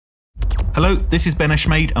Hello, this is Ben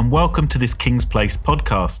Ashmaid and welcome to this King's Place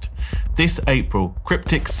podcast. This April,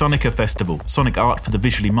 Cryptic Sonica Festival, Sonic Art for the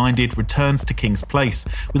Visually Minded, returns to King's Place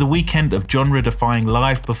with a weekend of genre-defying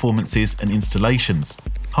live performances and installations.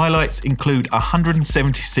 Highlights include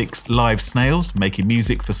 176 live snails making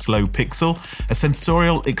music for Slow Pixel, a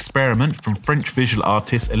sensorial experiment from French visual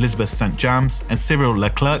artists Elizabeth Saint-Jalmes and Cyril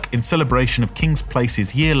Leclerc in celebration of King's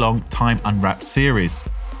Place's year-long Time Unwrapped series.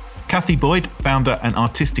 Kathy Boyd, founder and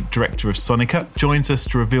artistic director of Sonica, joins us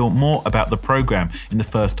to reveal more about the programme in the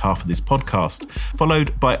first half of this podcast,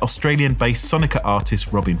 followed by Australian-based Sonica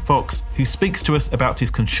artist Robin Fox, who speaks to us about his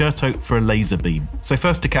concerto for a laser beam. So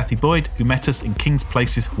first to Kathy Boyd, who met us in King's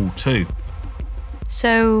Place's Hall 2.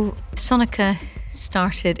 So Sonica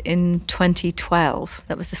started in 2012.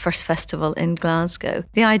 That was the first festival in Glasgow.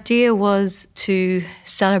 The idea was to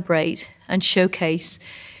celebrate and showcase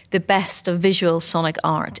the best of visual sonic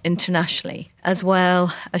art internationally, as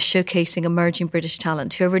well as showcasing emerging British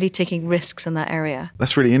talent who are really taking risks in that area.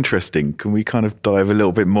 That's really interesting. Can we kind of dive a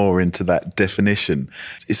little bit more into that definition?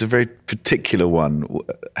 It's a very particular one.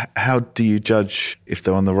 How do you judge if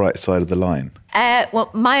they're on the right side of the line?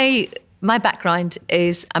 My background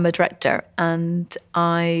is I'm a director and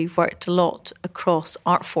I worked a lot across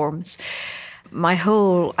art forms. My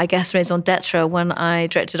whole, raison d'etre when I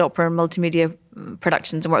directed opera and multimedia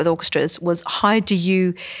productions and worked with orchestras was how do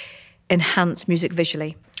you enhance music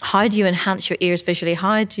visually? How do you enhance your ears visually?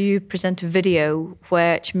 How do you present a video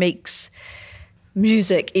which makes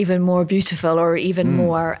music even more beautiful or even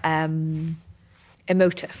more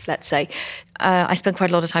emotive, let's say? I spend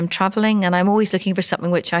quite a lot of time travelling and I'm always looking for something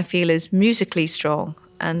which I feel is musically strong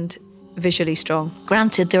and visually strong.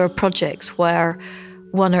 Granted, there are projects where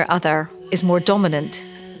one or other is more dominant,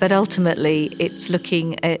 but ultimately it's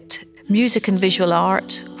looking at music and visual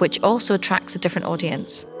art, which also attracts a different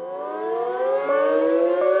audience.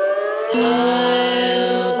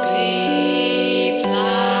 I'll be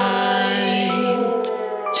blind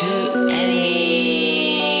to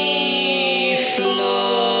any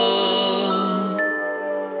flaw,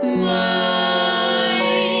 my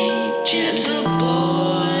gentle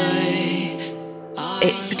boy.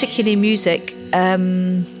 It's particularly music.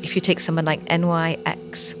 If you take someone like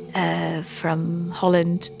NYX from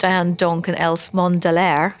Holland, Diane Donk and Els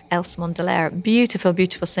Mondelaar, beautiful,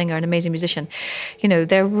 beautiful singer and amazing musician. You know,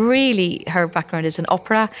 they're really, her background is in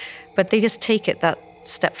opera, but they just take it that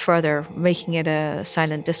step further, making it a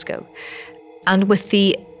silent disco. And with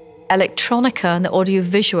the electronica and the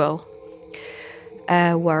audiovisual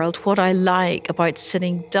world, what I like about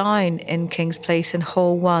sitting down in King's Place in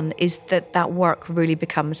Hall 1 is that work really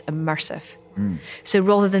becomes immersive. So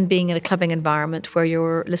rather than being in a clubbing environment where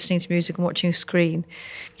you're listening to music and watching a screen,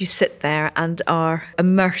 you sit there and are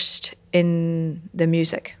immersed in the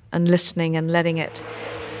music and listening and letting it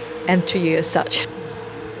enter you as such.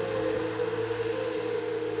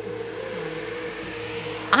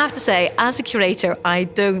 I have to say, as a curator, I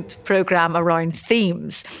don't programme around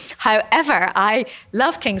themes. However, I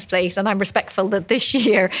love King's Place and I'm respectful that this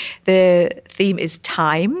year the theme is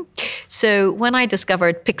time. So when I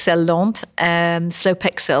discovered Pixel Lent, Slow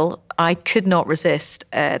Pixel, I could not resist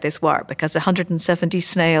this work because 170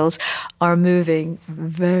 snails are moving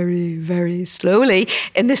very, very slowly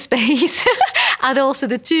in this space. And also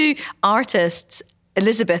the two artists,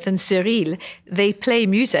 Elizabeth and Cyril, they play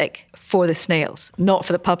music for the snails, not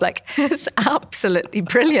for the public. It's absolutely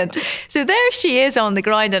brilliant. So there she is on the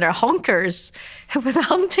ground in her honkers with a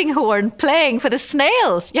hunting horn playing for the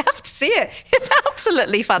snails. You have to see it. It's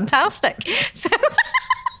absolutely fantastic. So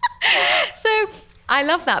I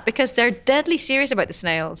love that because they're deadly serious about the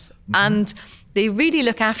snails and they really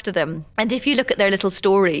look after them. And if you look at their little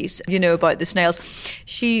stories, you know, about the snails,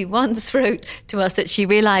 she once wrote to us that she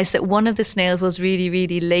realised that one of the snails was really,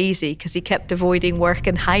 really lazy because he kept avoiding work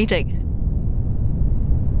and hiding.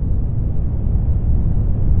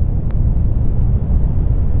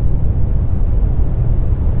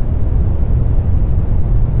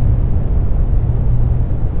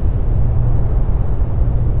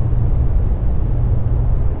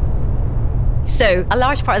 So a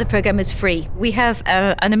large part of the programme is free. We have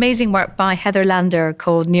an amazing work by Heather Lander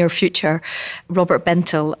called Near Future, Robert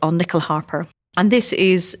Bentel on nickel harper. And this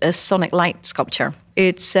is a sonic light sculpture.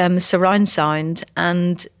 It's surround sound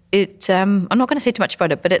and I'm not going to say too much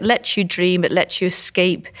about it, but it lets you dream, it lets you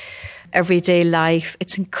escape everyday life.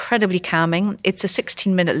 It's incredibly calming. It's a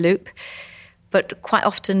 16-minute loop, but quite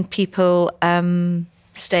often people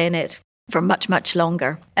stay in it for much, much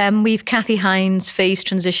longer. We've Kathy Hines, Phase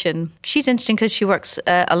Transition. She's interesting because she works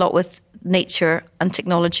a lot with nature and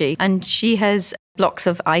technology, and she has blocks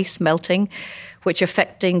of ice melting, which are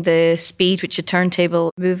affecting the speed which a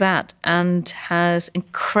turntable move at, and has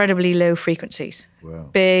incredibly low frequencies. Wow.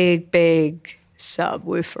 Big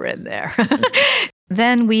subwoofer in there.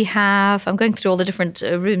 Then we have, I'm going through all the different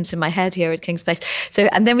rooms in my head here at King's Place.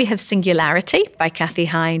 And then we have Singularity by Kathy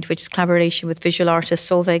Hind, which is collaboration with visual artist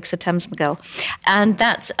Solveig Satemsmagil. And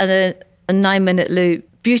that's a 9-minute loop,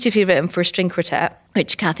 beautifully written for a string quartet,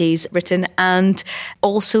 which Kathy's written, and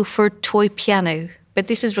also for toy piano. But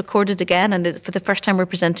this is recorded again, and for the first time we're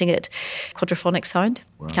presenting it quadraphonic sound.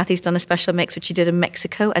 Wow. Kathy's done a special mix, which she did in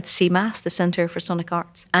Mexico at CMAS, the Center for Sonic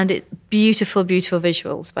Arts. And beautiful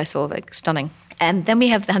visuals by Solveig, stunning. And then we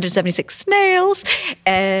have the 176 Snails,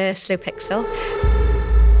 slow pixel.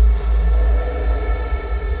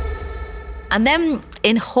 And then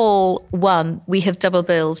in Hall 1, we have double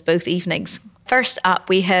bills both evenings. First up,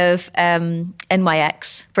 we have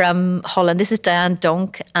NYX from Holland. This is Diane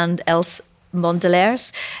Donk and Els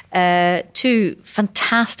Mondelairs, two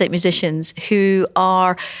fantastic musicians who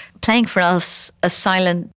are playing for us a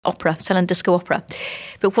silent disco opera.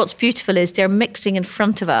 But what's beautiful is they're mixing in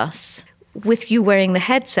front of us with you wearing the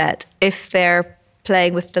headset. If they're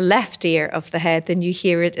playing with the left ear of the head, then you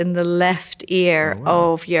hear it in the left ear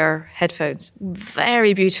of your headphones.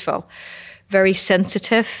 Very beautiful, very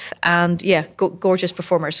sensitive, and gorgeous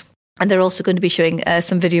performers. And they're also going to be showing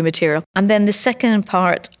some video material. And then the second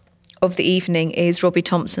part of the evening is Robbie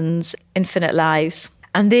Thompson's Infinite Lives.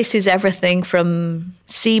 And this is everything from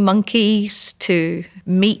sea monkeys to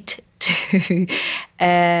meat to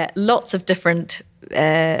lots of different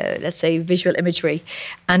let's say, visual imagery.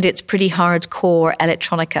 And it's pretty hardcore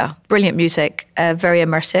electronica. Brilliant music, very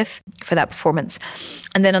immersive for that performance.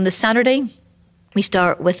 And then on the Saturday, we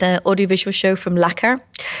start with an audiovisual show from Leclerc,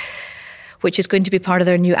 which is going to be part of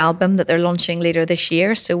their new album that they're launching later this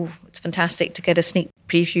year. So it's fantastic to get a sneak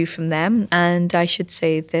preview from them. And I should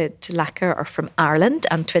say that Leclerc are from Ireland,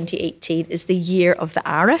 and 2018 is the year of the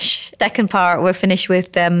Irish. Second part, we'll finish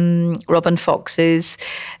with Robin Fox's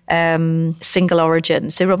Single Origin.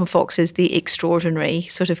 So Robin Fox is the extraordinary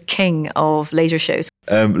sort of king of laser shows.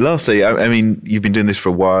 Lastly, I mean, you've been doing this for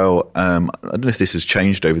a while. I don't know if this has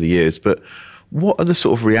changed over the years, but what are the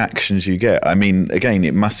sort of reactions you get? I mean, again,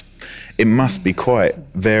 it must be quite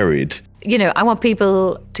varied. You know, I want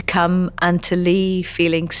people to come and to leave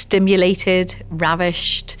feeling stimulated,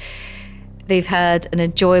 ravished. They've had an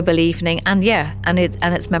enjoyable evening, and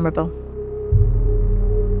it's memorable.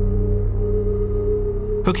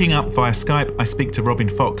 Hooking up via Skype, I speak to Robin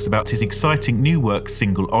Fox about his exciting new work,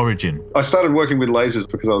 Single Origin. I started working with lasers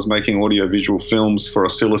because I was making audio-visual films for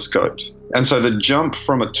oscilloscopes. And so the jump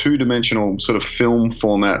from a two-dimensional sort of film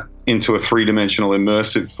format into a three-dimensional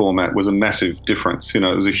immersive format was a massive difference. You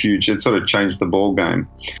know, it sort of changed the ball game.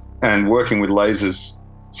 And working with lasers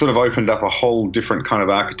sort of opened up a whole different kind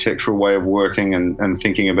of architectural way of working and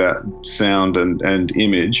thinking about sound and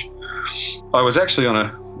image. I was actually on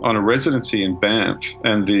a residency in Banff,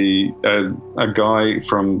 and a guy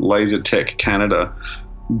from Laser Tech Canada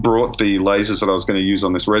brought the lasers that I was going to use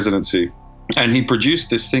on this residency, and he produced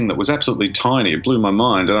this thing that was absolutely tiny. It blew my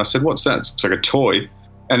mind, and I said, "What's that?" It's like a toy.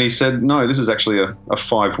 And he said, "No, this is actually a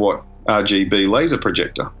 5-watt RGB laser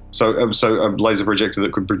projector. So a laser projector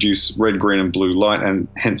that could produce red, green, and blue light, and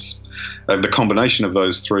hence the combination of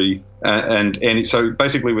those three. So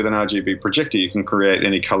basically, with an RGB projector, you can create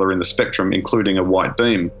any color in the spectrum, including a white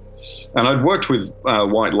beam." And I'd worked with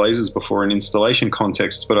white lasers before in installation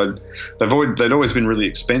contexts, but they'd always been really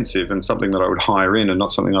expensive and something that I would hire in, and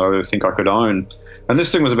not something that I would think I could own. And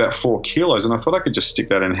this thing was about 4 kilos, and I thought I could just stick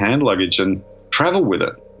that in hand luggage and travel with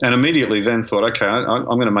it. And immediately then thought, okay, I'm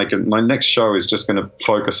going to make it. My next show is just going to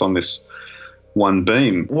focus on this one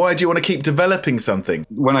beam. Why do you want to keep developing something?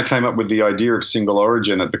 When I came up with the idea of Single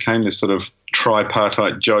Origin, it became this sort of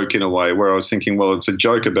tripartite joke in a way, where I was thinking, well, it's a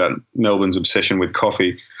joke about Melbourne's obsession with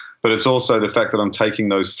coffee, but it's also the fact that I'm taking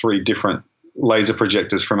those 3 different laser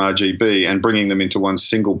projectors from RGB and bringing them into one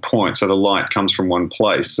single point, so the light comes from one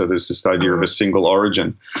place. So there's this idea of a single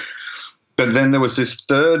origin. But then there was this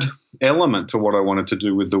third element to what I wanted to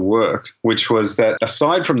do with the work, which was that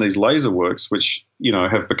aside from these laser works, which, you know,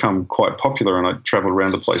 have become quite popular, and I travel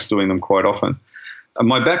around the place doing them quite often,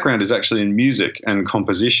 my background is actually in music and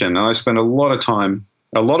composition. And I spend a lot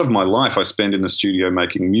of my life I spend in the studio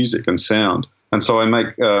making music and sound. And so I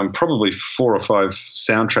make probably 4 or 5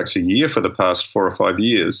 soundtracks a year for the past 4 or 5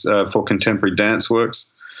 years for contemporary dance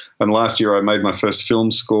works. And last year I made my first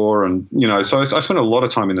film score, and, you know, so I spend a lot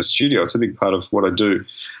of time in the studio. It's a big part of what I do.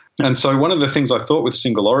 And so one of the things I thought with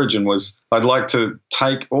Single Origin was I'd like to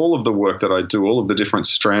take all of the work that I do, all of the different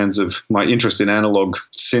strands of my interest in analog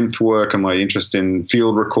synth work and my interest in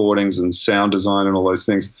field recordings and sound design and all those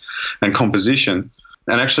things and composition,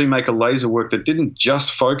 and actually make a laser work that didn't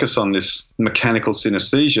just focus on this mechanical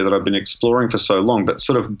synesthesia that I've been exploring for so long, but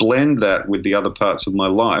sort of blend that with the other parts of my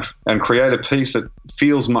life and create a piece that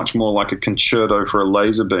feels much more like a concerto for a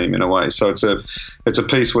laser beam in a way. So it's a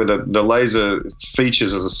piece where the laser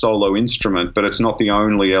features as a solo instrument, but it's not the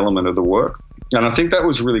only element of the work. And I think that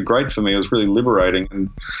was really great for me. It was really liberating. And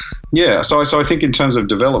yeah, so I think in terms of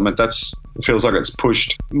development, it feels like it's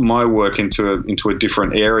pushed my work into a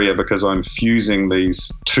different area because I'm fusing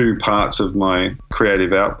these two parts of my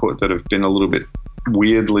creative output that have been a little bit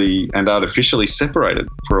weirdly and artificially separated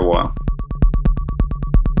for a while.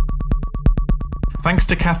 Thanks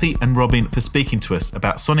to Kathy and Robin for speaking to us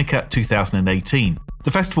about Sonica 2018.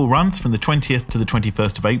 The festival runs from the 20th to the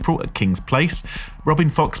 21st of April at King's Place. Robin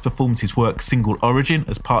Fox performs his work Single Origin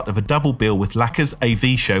as part of a double bill with Leclerc's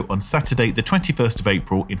AV show on Saturday the 21st of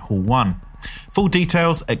April in Hall 1. Full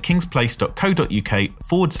details at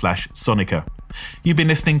kingsplace.co.uk/Sonica. You've been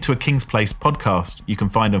listening to a King's Place podcast. You can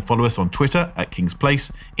find and follow us on Twitter at King's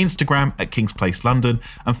Place, Instagram at King's Place London,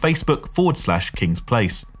 and Facebook /King's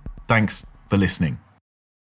Place. Thanks for listening.